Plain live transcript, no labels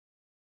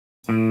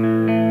Lost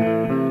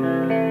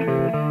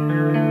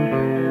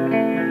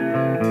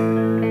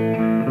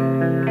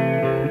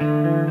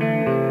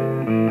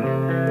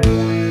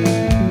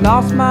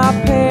my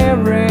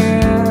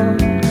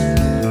parents,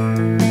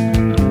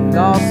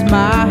 lost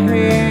my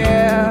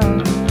hair,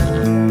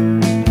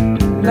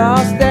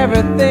 lost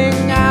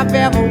everything I've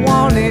ever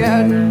wanted.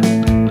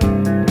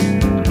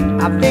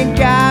 I think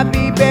I'd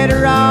be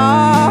better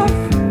off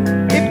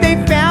if they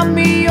found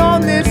me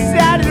on this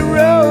side of the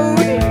road.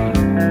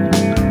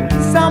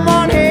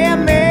 Someone help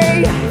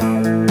me,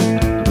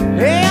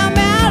 hey, I'm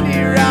out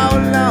here all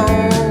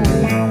alone.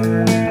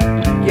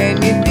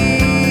 Can you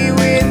deal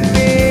with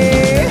me?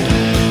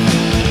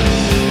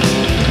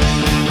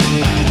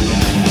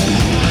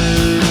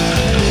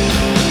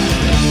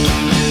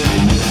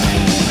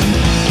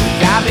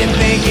 I've been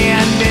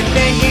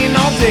thinking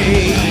all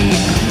day.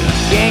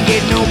 Can't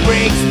get no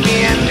breaks,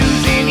 been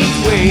losing each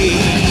way.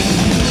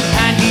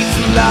 I need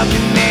some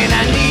loving and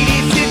I need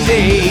it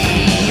today.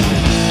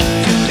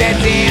 To that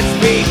dance,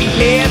 baby,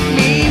 let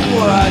me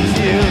watch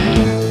you.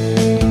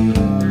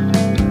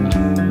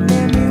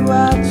 Let me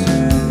watch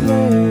you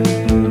play.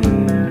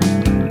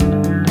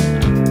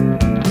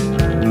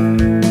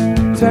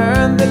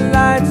 Turn the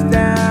lights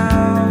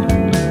down.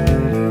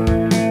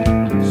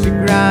 She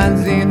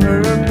grinds in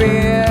her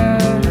bed,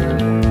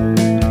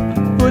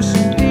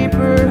 pushing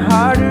deeper,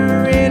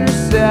 harder in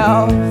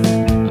herself.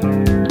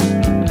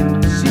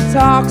 She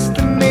talks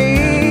to me,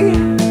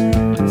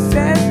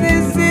 says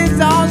this is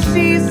all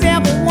she's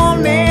ever wanted.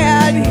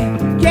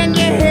 Can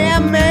you hear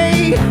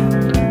me?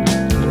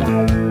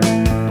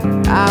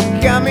 I'm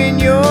coming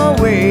your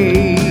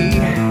way.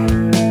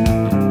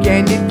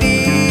 Can you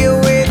deal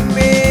with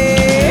me?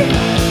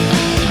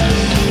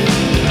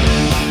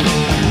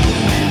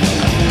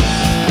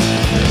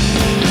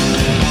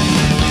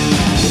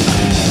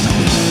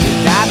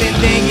 I've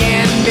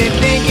been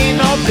thinking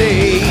all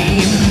day.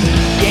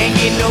 Can't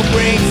get no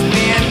breaks,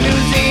 been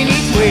losing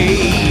each way.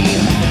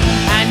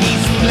 I need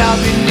some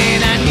loving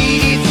and I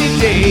need it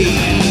today.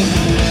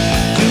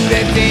 Do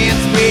that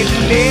dance, baby,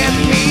 let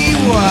me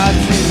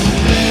watch you.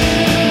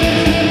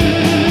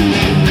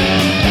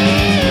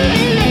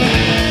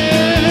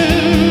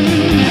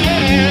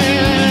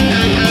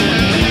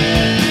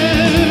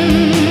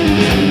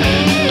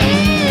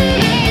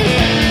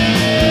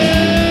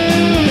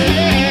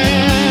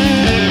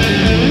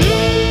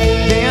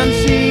 Then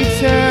she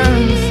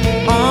turns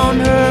on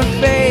her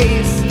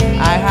face.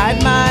 I hide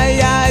my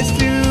eyes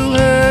to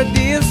her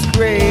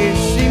disgrace.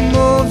 She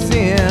moves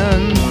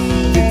in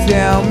to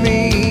tell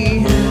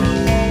me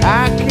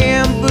I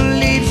can't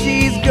believe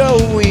she's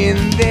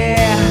going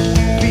there.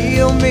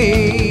 Feel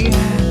me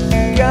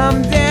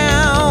come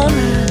down,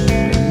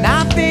 and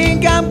I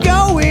think I'm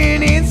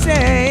going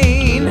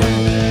insane.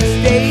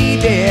 Stay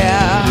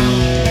there,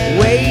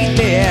 wait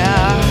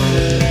there,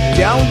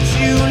 don't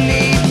you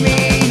leave me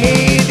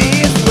here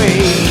this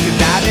way.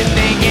 'Cause I've been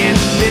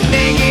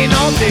thinking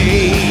all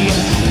day.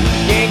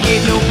 Can't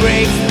get no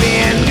breaks,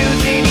 been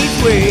losing each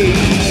way.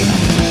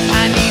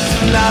 I need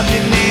some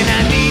loving and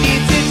I need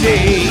it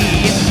today.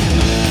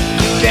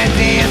 Do that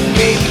dance,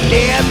 baby,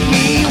 let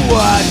me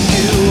watch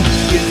you.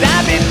 'Cause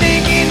I've been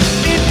thinking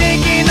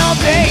all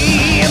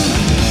day.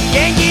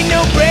 Can't get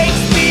no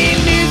breaks, been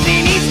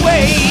losing each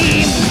way.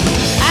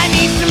 I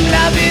need some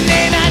loving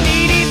and I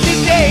need it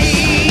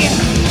today.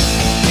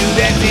 Do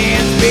that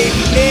dance,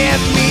 baby, let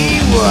me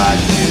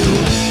watch you.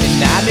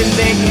 And I've been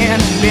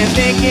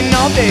thinking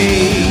all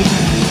day.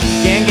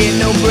 Can't get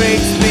no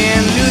breaks,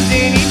 been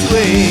losing each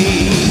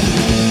way.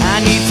 I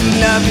need some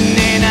loving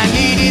and I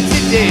need it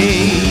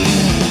today.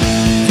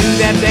 Do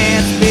that dance.